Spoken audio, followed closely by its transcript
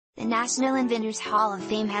The National Inventors Hall of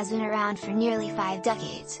Fame has been around for nearly 5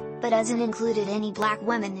 decades, but hasn't included any black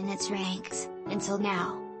women in its ranks, until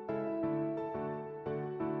now.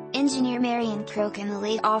 Engineer Marian Croak and the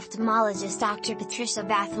late ophthalmologist Dr. Patricia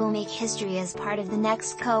Bath will make history as part of the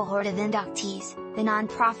next cohort of inductees, the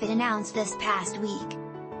non-profit announced this past week.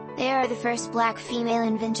 They are the first black female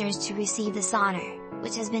inventors to receive this honor,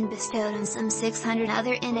 which has been bestowed on some 600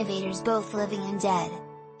 other innovators both living and dead.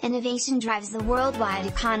 Innovation drives the worldwide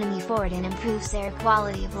economy forward and improves their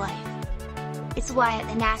quality of life. It's why at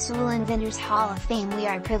the National Inventors Hall of Fame we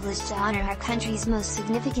are privileged to honor our country's most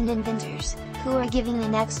significant inventors, who are giving the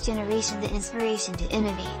next generation the inspiration to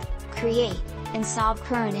innovate, create, and solve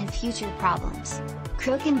current and future problems.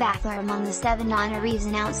 Croak and Bath are among the 7 honorees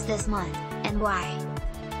announced this month, and why?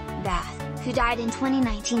 Bath, who died in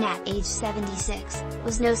 2019 at age 76,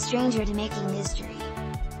 was no stranger to making history.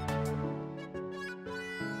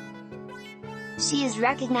 She is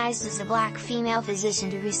recognized as the black female physician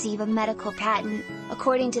to receive a medical patent,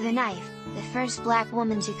 according to the NIHF, the first black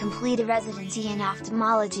woman to complete a residency in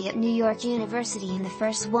ophthalmology at New York University and the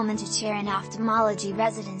first woman to chair an ophthalmology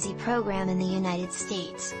residency program in the United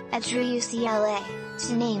States, at Drew-UCLA,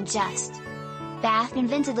 to name just. Bath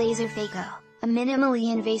invented laserphaco, a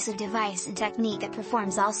minimally invasive device and technique that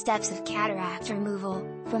performs all steps of cataract removal,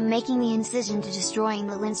 from making the incision to destroying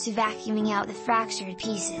the lens to vacuuming out the fractured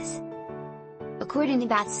pieces. According to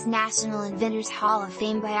Bath's National Inventors Hall of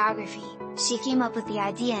Fame biography, she came up with the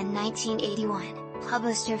idea in 1981,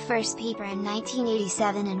 published her first paper in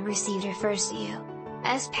 1987 and received her first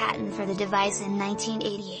U.S. patent for the device in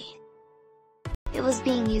 1988. It was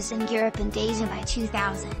being used in Europe and Asia by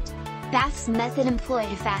 2000. Bath's method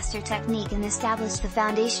employed a faster technique and established the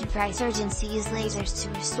foundation for eye surgeons to use lasers to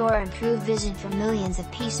restore or improve vision for millions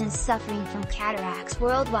of patients suffering from cataracts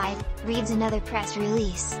worldwide, reads another press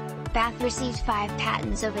release. Bath received 5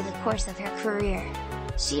 patents over the course of her career.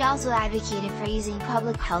 She also advocated for using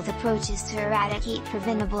public health approaches to eradicate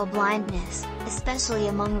preventable blindness, especially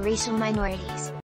among racial minorities.